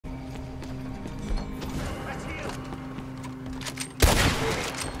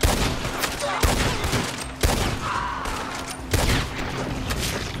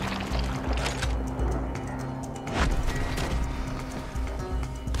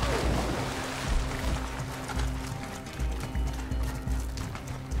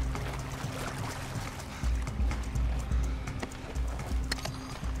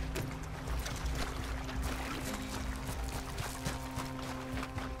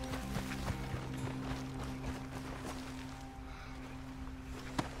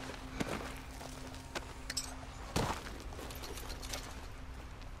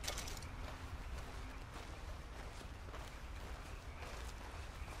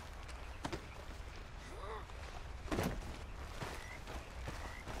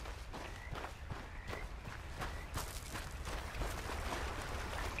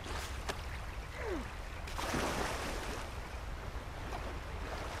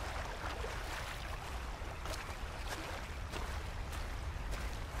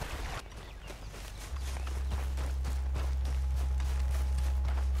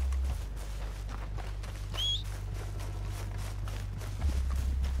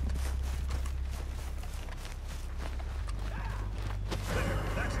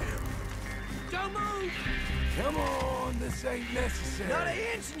This ain't necessary. Not an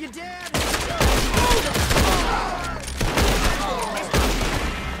inch, you dad!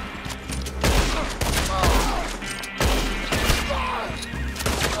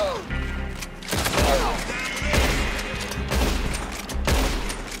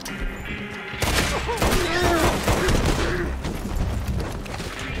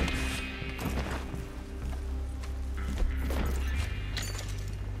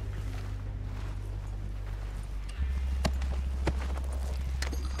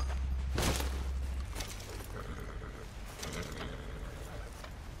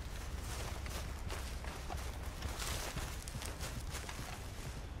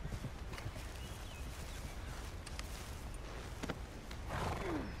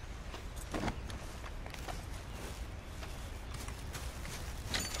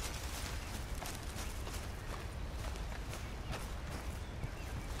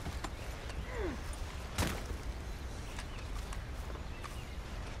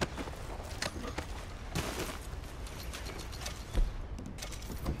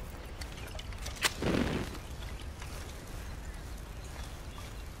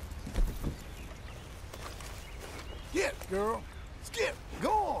 Skip, girl. Skip. Go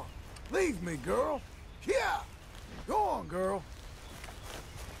on. Leave me, girl. Yeah. Go on, girl.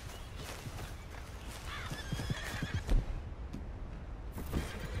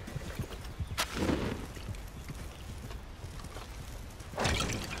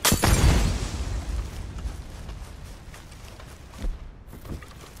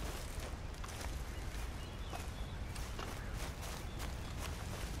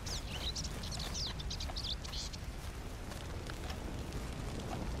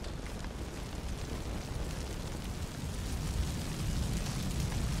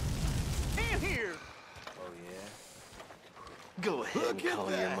 Go ahead and call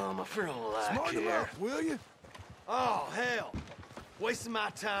your mama for all I Smart care. him up, will you? Oh, hell. Wasting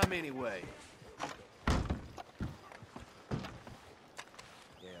my time anyway. Yeah,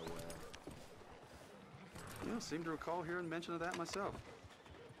 well. You know, seem to recall hearing mention of that myself.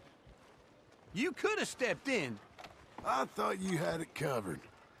 You could have stepped in. I thought you had it covered.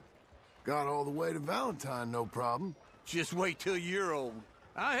 Got all the way to Valentine, no problem. Just wait till you're old.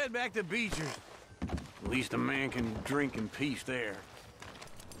 I'll head back to Beecher's. At least a man can drink in peace there.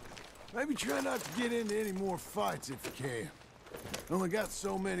 Maybe try not to get into any more fights if you can. Only got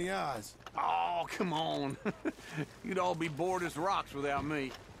so many eyes. Oh, come on. You'd all be bored as rocks without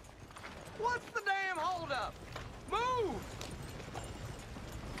me. What's the damn holdup? Move!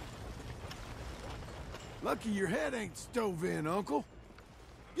 Lucky your head ain't stove in, Uncle.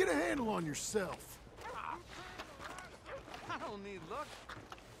 Get a handle on yourself. I don't need luck.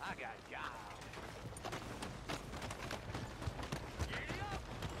 I got guile.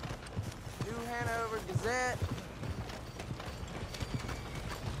 New Hanover Gazette.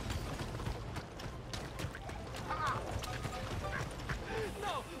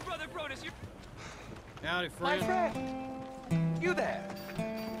 No, Brother Brodus, you... Howdy, My friend. friend! You there?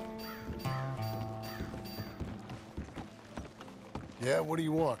 Yeah, what do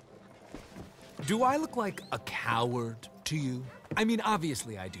you want? Do I look like a coward to you? I mean,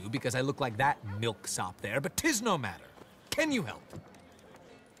 obviously I do, because I look like that milksop there, but 'tis no matter. Can you help?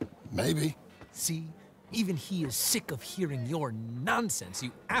 Maybe. See? Even he is sick of hearing your nonsense,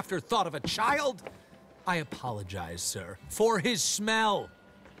 you afterthought of a child. I apologize, sir, for his smell.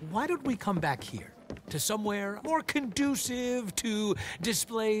 Why don't we come back here? To somewhere more conducive to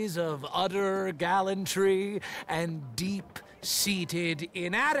displays of utter gallantry and deep-seated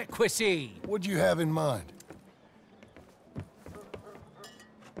inadequacy. What'd you have in mind?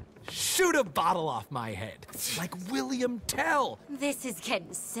 Shoot a bottle off my head, like William Tell. This is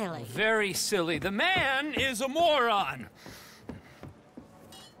getting silly. Very silly. The man is a moron.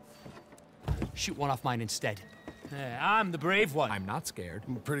 Shoot one off mine instead. I'm the brave one. I'm not scared.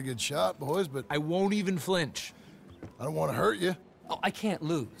 I'm a pretty good shot, boys, but I won't even flinch. I don't want to hurt you. Oh, I can't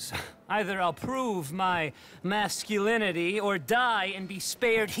lose. Either I'll prove my masculinity or die and be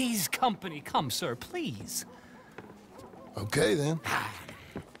spared his company. Come, sir, please. Okay, then.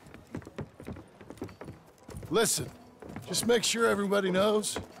 Listen, just make sure everybody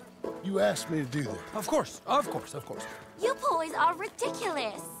knows you asked me to do that. Of course, of course, of course. You boys are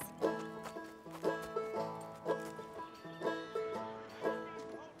ridiculous.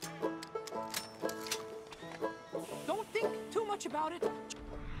 Don't think too much about it.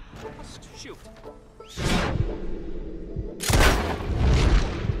 Just shoot.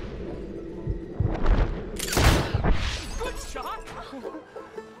 Good shot.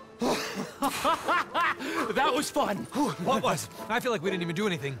 That was fun. What was? I feel like we didn't even do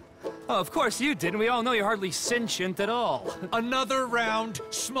anything. Oh, of course you didn't. We all know you're hardly sentient at all. Another round,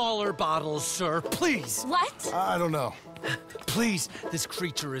 smaller bottles, sir, please. What? I don't know. Please, this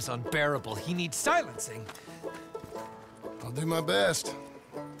creature is unbearable. He needs silencing. I'll do my best.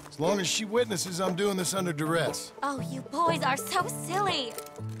 As long as she witnesses I'm doing this under duress. Oh, you boys are so silly.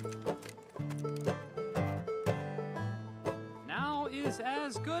 Now is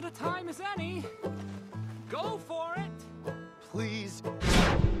as good a time as any. Go for it. Please.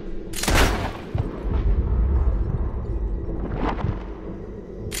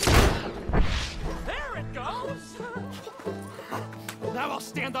 There it goes. Now I'll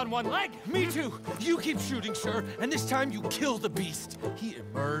stand on one leg. Me too. You keep shooting, sir, and this time you kill the beast. He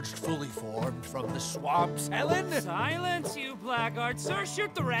emerged fully formed from the swamps, Helen. Silence, you blackguard. Sir,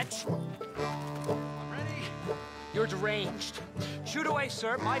 shoot the wretch. I'm ready. You're deranged. Shoot away,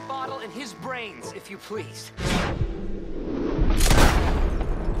 sir. My bottle and his brains, if you please.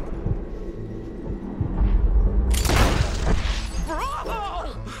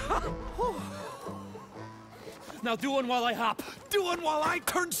 Bravo! Now do one while I hop. Do one while I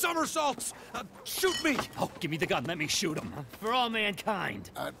turn somersaults. Shoot me. Oh, give me the gun. Let me shoot him. For all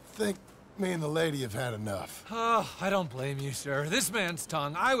mankind. I think me and the lady have had enough. Oh, I don't blame you, sir. This man's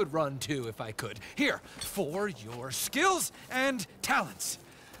tongue, I would run too if I could. Here, for your skills and talents.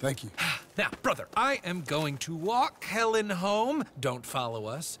 Thank you. Now, brother, I am going to walk Helen home. Don't follow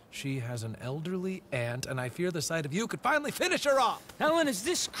us. She has an elderly aunt, and I fear the sight of you could finally finish her off. Helen, is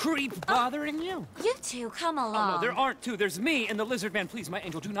this creep bothering you? You two, come along. Oh, no, there aren't two. There's me and the lizard man. Please, my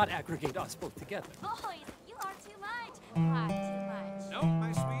angel, do not aggregate us both together. Boys, you are too much. Far too much. No,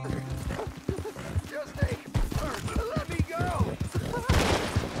 my sweet. Just let me go.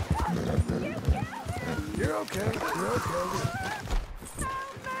 You're okay. You're okay.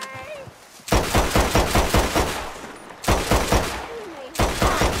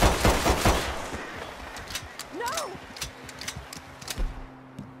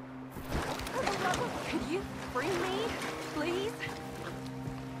 Could you free me, please?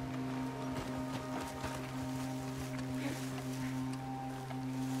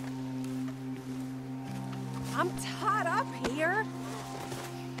 I'm tied up here.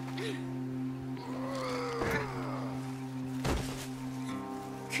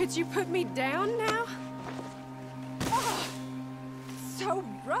 Could you put me down now? Oh, so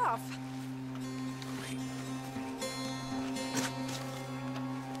rough.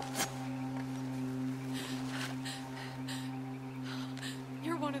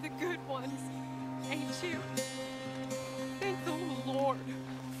 You're one of the good ones, ain't you? Thank the Lord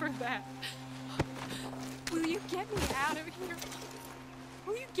for that. Will you get me out of here?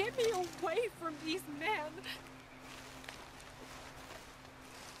 Will you get me away from these men?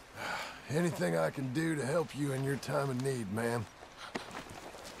 Anything I can do to help you in your time of need, ma'am.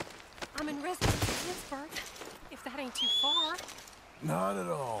 I'm in Pittsburgh, if that ain't too far. Not at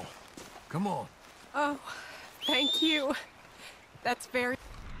all. Come on. Oh, thank you. That's very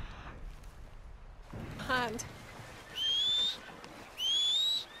kind.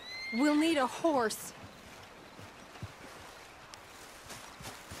 We'll need a horse.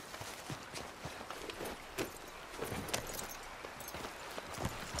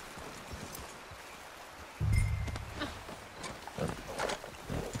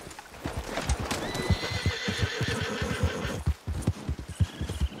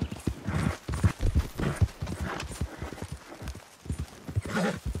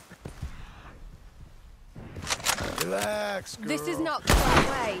 Relax, girl. This is not the right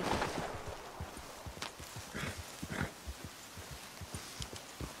way.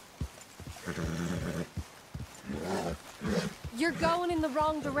 You're going in the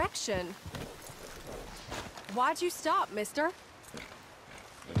wrong direction. Why'd you stop, mister?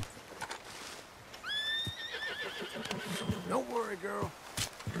 Don't worry, girl.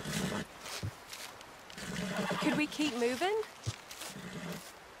 Could we keep moving?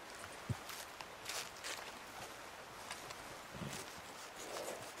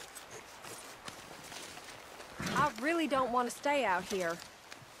 I really don't want to stay out here.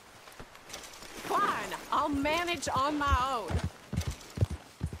 Fine, I'll manage on my own.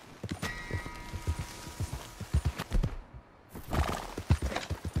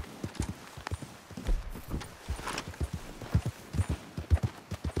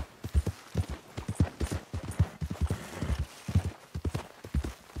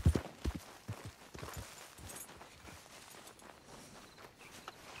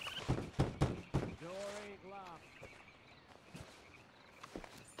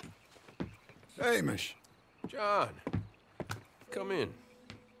 Hamish. John, come in.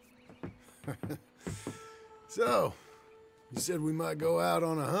 So, you said we might go out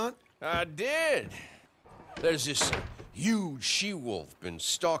on a hunt? I did. There's this huge she-wolf been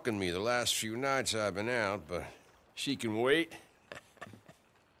stalking me the last few nights I've been out, but she can wait.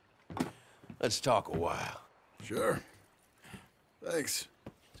 Let's talk a while. Sure. Thanks.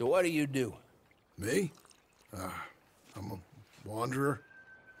 So what do you do? Me? I'm a wanderer.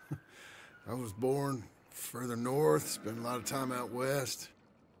 I was born further north, spent a lot of time out west.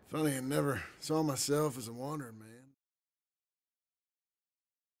 Funny, I never saw myself as a wandering man.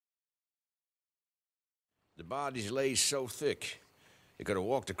 The bodies lay so thick, you could have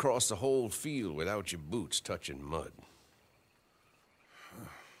walked across the whole field without your boots touching mud.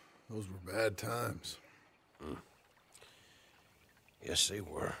 Those were bad times. Yes, they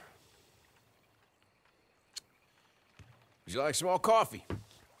were. Would you like some more coffee?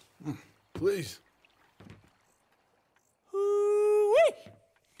 Please.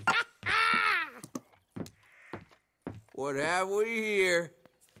 What have we here?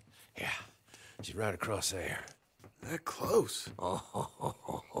 Yeah, she's right across there. That close?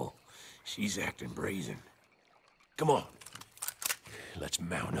 Oh, she's acting brazen. Come on, let's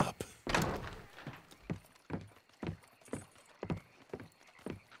mount up.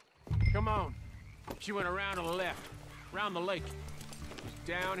 Come on. She went around to the left, around the lake. She's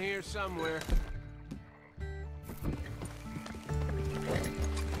down here somewhere.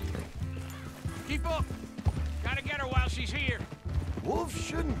 Keep up! Gotta get her while she's here. Wolves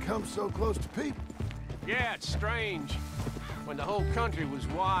shouldn't come so close to people. Yeah, it's strange. When the whole country was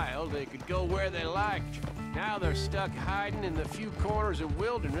wild, they could go where they liked. Now they're stuck hiding in the few corners of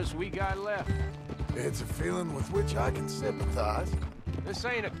wilderness we got left. It's a feeling with which I can sympathize. This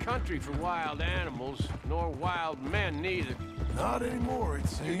ain't a country for wild animals, nor wild men neither. Not anymore, it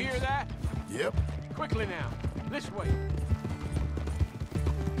seems. You hear that? Yep. Quickly now. This way.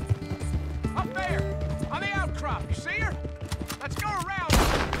 Up there! On the outcrop, you see her? Let's go around.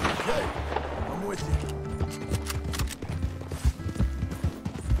 Okay, I'm with you.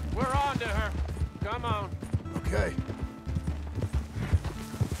 We're on to her. Come on. Okay.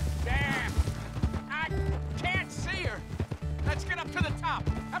 Damn! I can't see her. Let's get up to the top.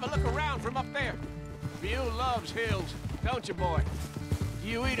 Have a look around from up there. You loves hills, don't you, boy?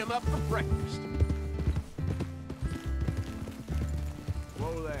 You eat 'em up for breakfast.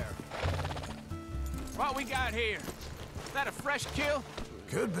 Whoa there. What we got here? Is that a fresh kill?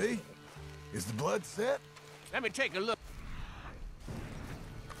 Could be. Is the blood set? Let me take a look.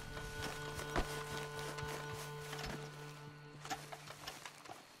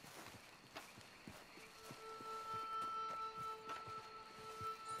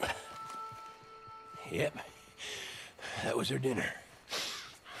 Yep, that was her dinner.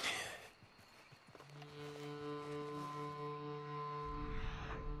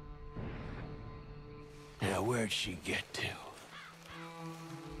 Now, where'd she get to?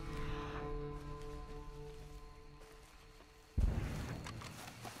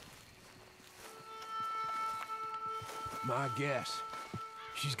 My guess.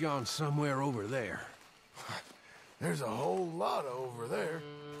 She's gone somewhere over there. There's a whole lot over there.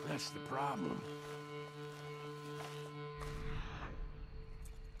 That's the problem.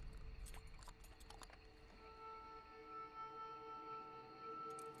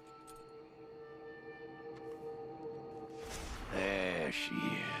 There she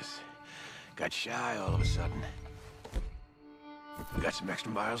is. Got shy all of a sudden. We got some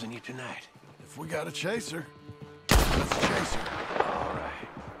extra miles in you tonight. If we got a chaser, let's chase her. All right.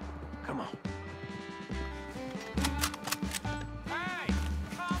 Come on. Hey!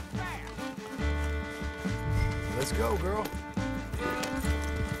 Come back! Let's go, girl.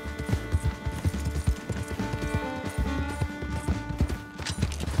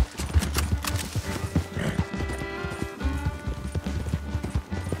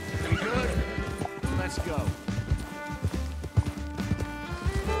 You good? Let's go.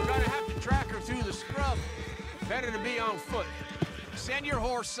 We're gonna have to track her through the scrub. Better to be on foot. Send your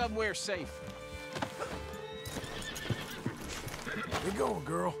horse somewhere safe. We're going,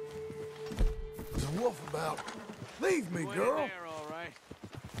 girl. There's a wolf about. Leave me, Go in girl. there, all right.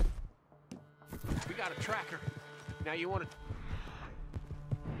 We got a tracker. Now you want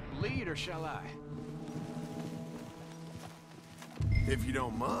to lead or shall I? If you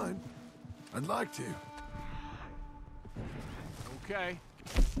don't mind, I'd like to. Okay.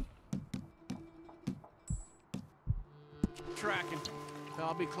 Tracking.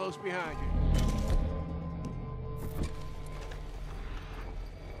 I'll be close behind you.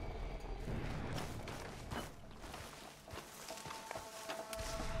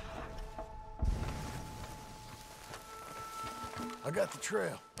 I got the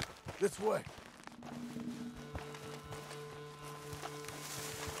trail. This way.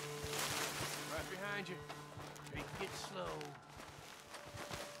 behind you. Take it slow.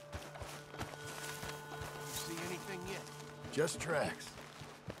 You see anything yet? Just tracks.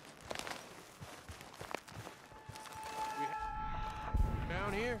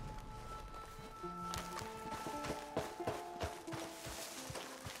 Down here?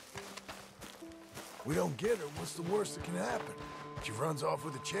 We don't get her, what's the worst that can happen? She runs off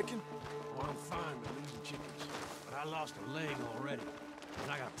with a chicken? Well, I'm fine with losing chickens, but I lost a leg already,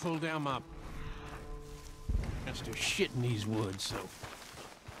 and I gotta pull down my... That's to shit in these woods, so...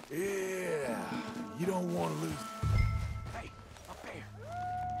 Yeah, you don't want to lose... Hey, up there.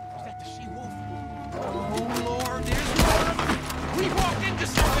 Is that the she-wolf? Oh, Lord, there's more of them! We walked into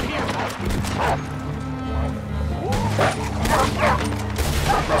something here!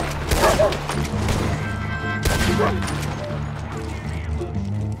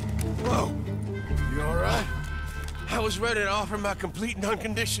 Whoa, you all right? I was ready to offer my complete and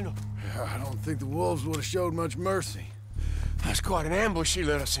unconditional. I don't think the wolves would have showed much mercy. That's quite an ambush she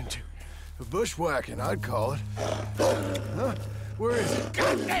led us into. A bushwhacking, I'd call it. Huh? Where is it?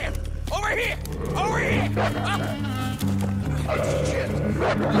 Goddamn! Over here! Over here!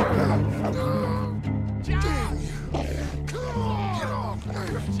 Damn you! Come on! Get off me!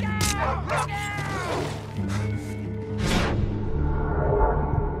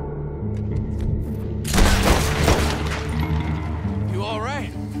 You all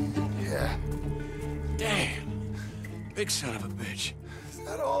right? Yeah. Damn. Big son of a bitch. Is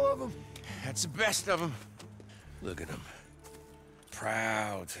that all of them? That's the best of them. Look at him.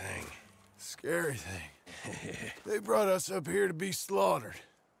 Proud thing. Scary thing. They brought us up here to be slaughtered.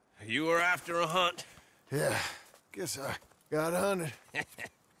 You were after a hunt. Yeah, guess I got hunted.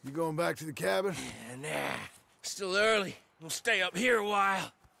 You going back to the cabin? Nah, still early. We'll stay up here a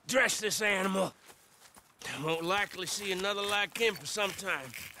while. Dress this animal. I won't likely see another like him for some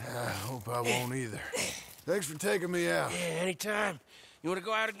time. I hope I won't either. Thanks for taking me out. Yeah, anytime. You want to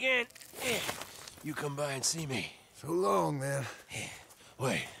go out again? Yeah. You come by and see me. So long, then. Yeah.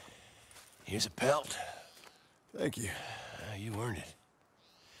 Wait. Here's a pelt. Thank you. You earned it.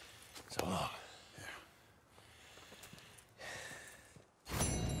 So long.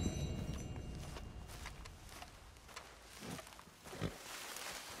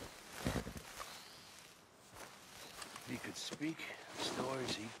 If he could speak, the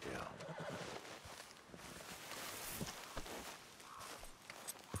stories he'd tell.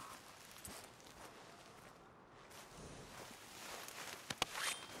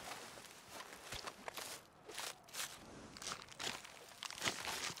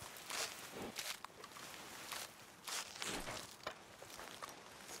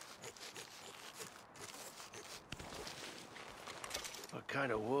 What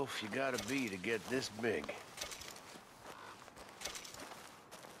kind of wolf you gotta be to get this big?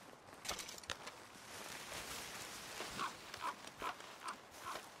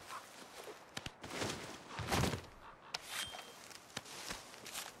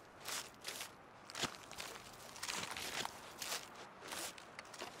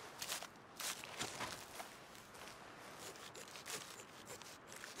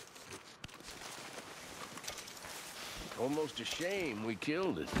 Almost a shame we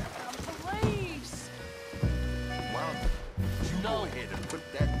killed it. Police! Mom, you go ahead and put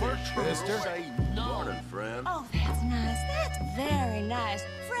that there. Mister? Say morning, friend. Oh, that's nice. That's very nice.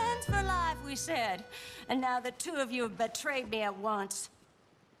 Friends for life, we said. And now the two of you have betrayed me at once.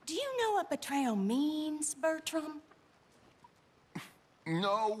 Do you know what betrayal means, Bertram?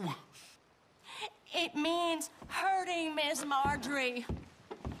 No. It means hurting Miss Marjorie.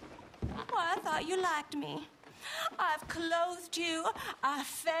 Why, I thought you liked me. I've clothed you. I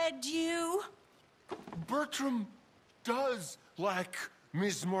fed you. Bertram does like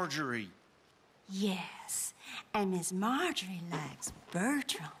Miss Marjorie. Yes, and Miss Marjorie likes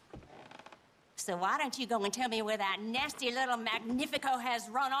Bertram. So why don't you go and tell me where that nasty little Magnifico has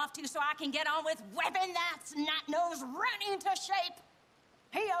run off to so I can get on with whipping that snot-nose running into shape?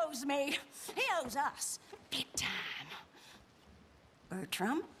 He owes me. He owes us. Big time.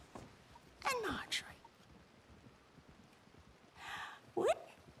 Bertram and Marjorie. Would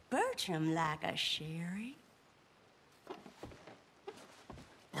Bertram like a sherry?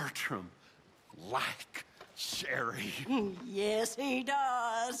 Bertram like sherry. Yes, he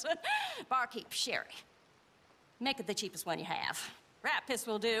does. Barkeep, sherry. Make it the cheapest one you have. Rat piss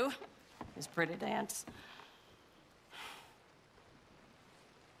will do. His pretty dance.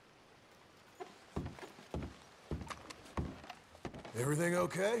 Everything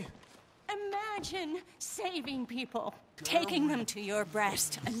okay? Imagine Imagine saving people, taking them to your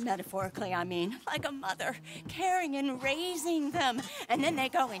breast, and metaphorically, I mean, like a mother, caring and raising them, and then they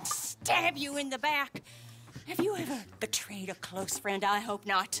go and stab you in the back. Have you ever betrayed a close friend? I hope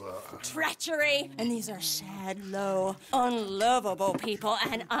not. Treachery. And these are sad, low, unlovable people,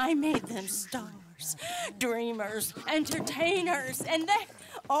 and I made them stars, dreamers, entertainers, and they...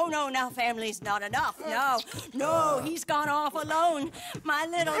 Oh, no, now family's not enough. No, he's gone off alone. My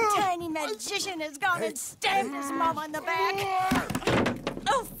little tiny magician has gone and stabbed his mama in the back.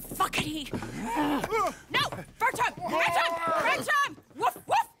 Oh, fuckity. No, Bertram! Bertram! Woof,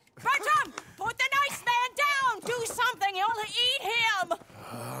 woof! Bertram! Put the nice man down! Do something! You'll eat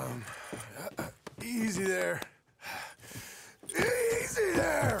him! Easy there. Easy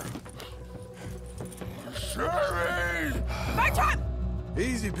there! Sherry! Bertram!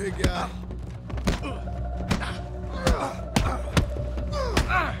 Easy, big guy.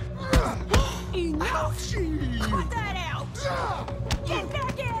 Ouchie! Cut that out! Get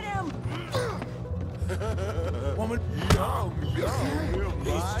back at him! Woman.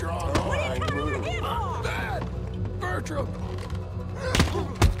 He's strong. What are you coming over here for? Bad! Bertram!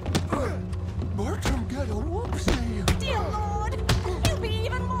 Bertram, get a whoopsie! Dear Lord, you'll be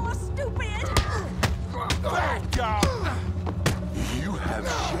even more stupid! Bad guy! You have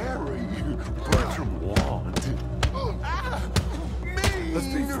Sherry. Bertram want. Me! Let's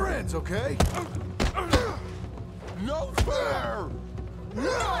be friends, okay? No fair!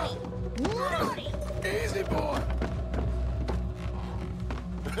 Easy, boy!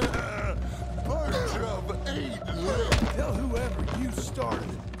 Bertram ain't lip. Tell whoever you started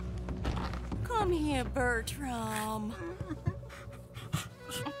it. Come here, Bertram.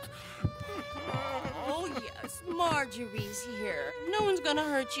 Oh, yes, Marjorie's here. No one's gonna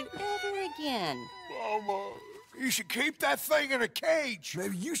hurt you ever again. Mama, you should keep that thing in a cage.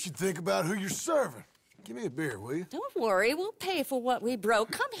 Maybe you should think about who you're serving. Give me a beer, will you? Don't worry, we'll pay for what we broke.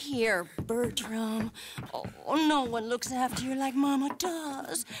 Come here, Bertram. Oh, no one looks after you like Mama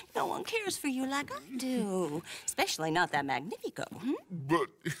does. No one cares for you like I do. Especially not that Magnifico, But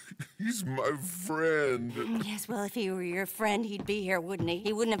he's my friend. Yes, well, if he were your friend, he'd be here, wouldn't he?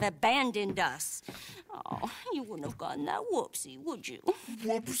 He wouldn't have abandoned us. Oh, you wouldn't have gotten that whoopsie, would you?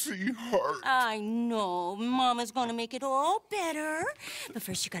 Whoopsie heart. I know. Mama's gonna make it all better. But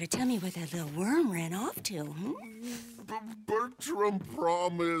first, you gotta tell me where that little worm ran off to, Bertram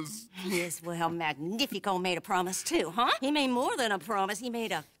promised. Yes, well, Magnifico made a promise, too, huh? He made more than a promise. He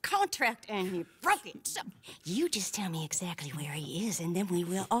made a contract, and he broke it. So, you just tell me exactly where he is, and then we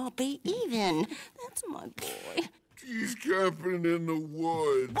will all be even. That's my boy. He's camping in the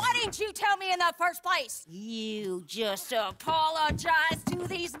woods. Why didn't you tell me in the first place? You just apologize to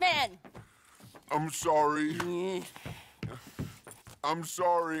these men. I'm sorry. I'm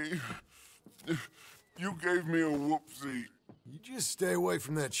sorry. You gave me a whoopsie. You just stay away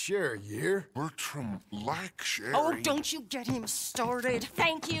from that Sherry, you hear? Bertram likes Sherry. Oh, don't you get him started.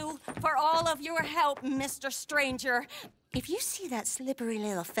 Thank you for all of your help, Mr. Stranger. If you see that slippery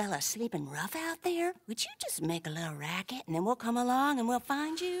little fella sleeping rough out there, would you just make a little racket and then we'll come along and we'll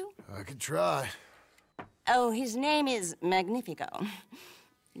find you? I could try. Oh, his name is Magnifico.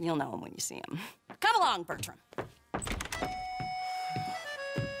 You'll know him when you see him. Come along, Bertram.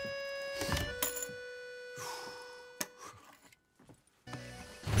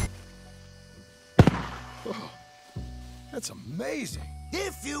 Oh, that's amazing.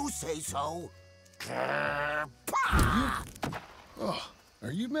 If you say so. Oh,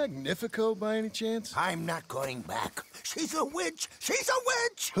 are you Magnifico by any chance? I'm not going back. She's a witch. She's a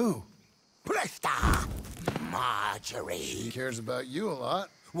witch. Who? Presta. Marjorie. She cares about you a lot.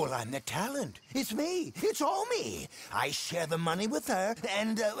 Well, I'm the talent. It's me. It's all me. I share the money with her,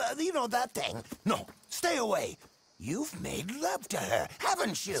 and, you know, that thing. No, stay away. You've made love to her,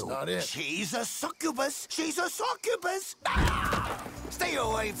 haven't you? That's not it. She's a succubus. She's a succubus. Ah! Stay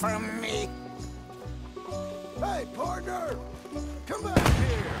away from me. Hey, partner! Come back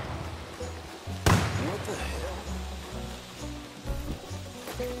here! What the hell?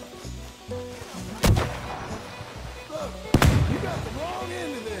 Look, you got the wrong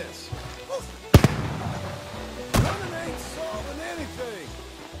end of this. Running ain't solving anything.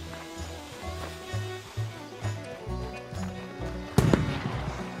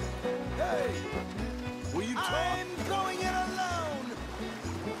 Hey, will you talk? I'm going it alone.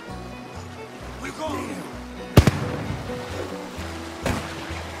 We're going.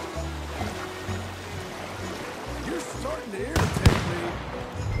 You're starting to irritate me.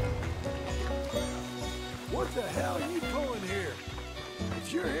 What the hell are you pulling here?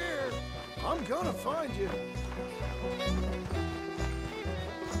 If you're here, I'm gonna find you.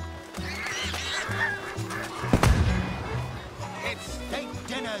 steak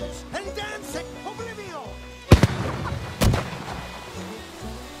dinners, and dance at oblivion.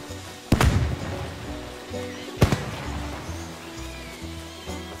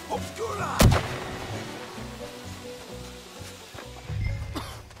 Obscura!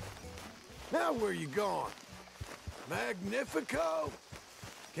 Now where you going? Magnifico?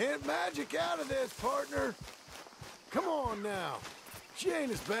 Can't magic out of this, partner. Come on now. She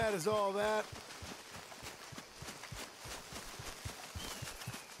ain't as bad as all that.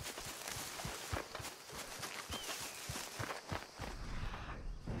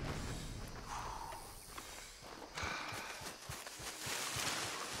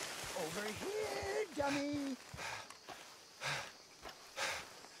 Over here, dummy.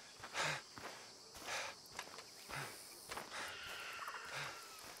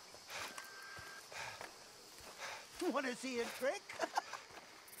 Want to see a trick?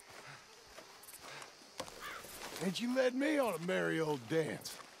 Ain't you led me on a merry old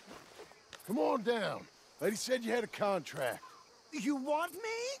dance? Come on down. Lady said you had a contract. You want me?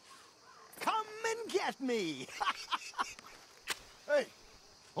 Come and get me. Hey,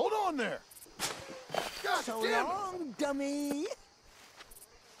 hold on there. God So damn it. long, dummy.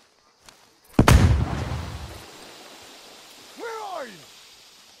 Where are you?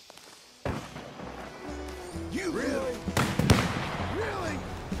 You really? Really?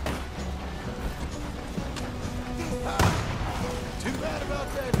 Too bad about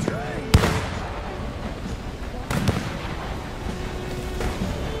that train.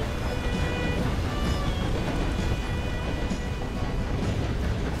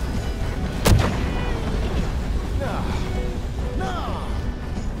 No.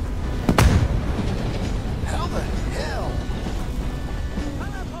 How the hell?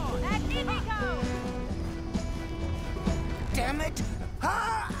 Magnifico! Damn it!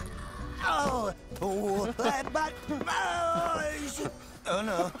 Ah! Oh! Oh! But oh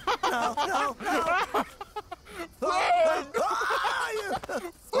no! No! No! No!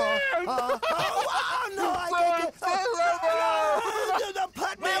 Oh, no! I can't.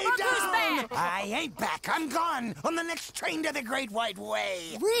 Put me Well, look who's down! back. I ain't back. I'm gone on the next train to the Great White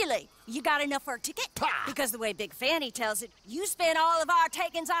Way. Really? You got enough for a ticket? Pah. Because the way Big Fanny tells it, you spent all of our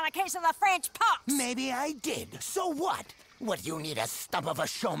takings on a case of the French pox. Maybe I did. So what? What do you need a stump of a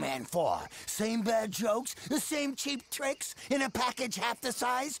showman for? Same bad jokes? The same cheap tricks? In a package half the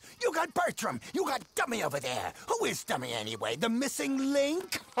size? You got Bertram. You got Dummy over there. Who is Dummy anyway? The missing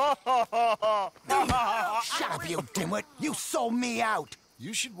link? Shut up, you dimwit. You sold me out.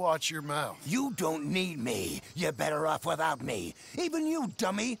 You should watch your mouth. You don't need me. You're better off without me. Even you,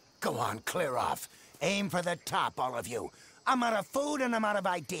 dummy. Go on, clear off. Aim for the top, all of you. I'm out of food and I'm out of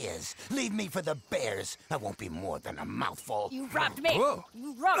ideas. Leave me for the bears. I won't be more than a mouthful. You robbed me. Whoa.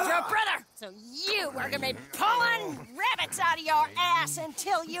 You robbed your brother. So you are gonna be pulling rabbits out of your ass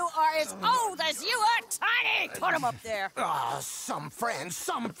until you are as old as you are tiny. Put them up there. Ah, some friends.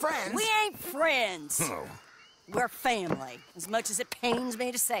 We ain't friends. Oh, We're family, as much as it pains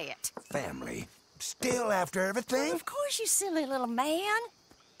me to say it. family. Still after everything? Of course, you silly little man.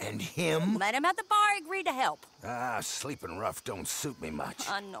 And him? Met him at the bar, agreed to help. Ah, sleeping rough don't suit me much.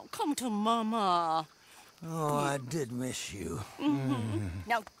 I know. Come to Mama. Oh, I did miss you.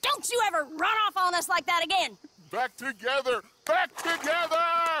 Now, don't you ever run off on us like that again. Back together! Back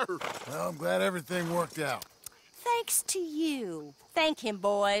together! Well, I'm glad everything worked out. Thanks to you. Thank him,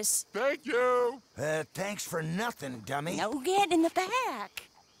 boys. Thank you! Thanks for nothing, dummy. No get in the back.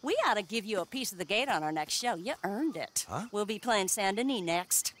 We ought to give you a piece of the gate on our next show. You earned it. Huh? We'll be playing Saint Denis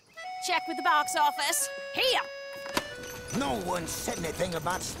next. Check with the box office. Here! No one said anything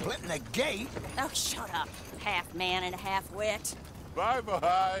about splitting the gate. Oh, shut up. Half man and half wit.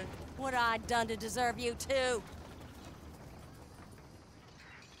 Bye-bye. What I done to deserve you, too?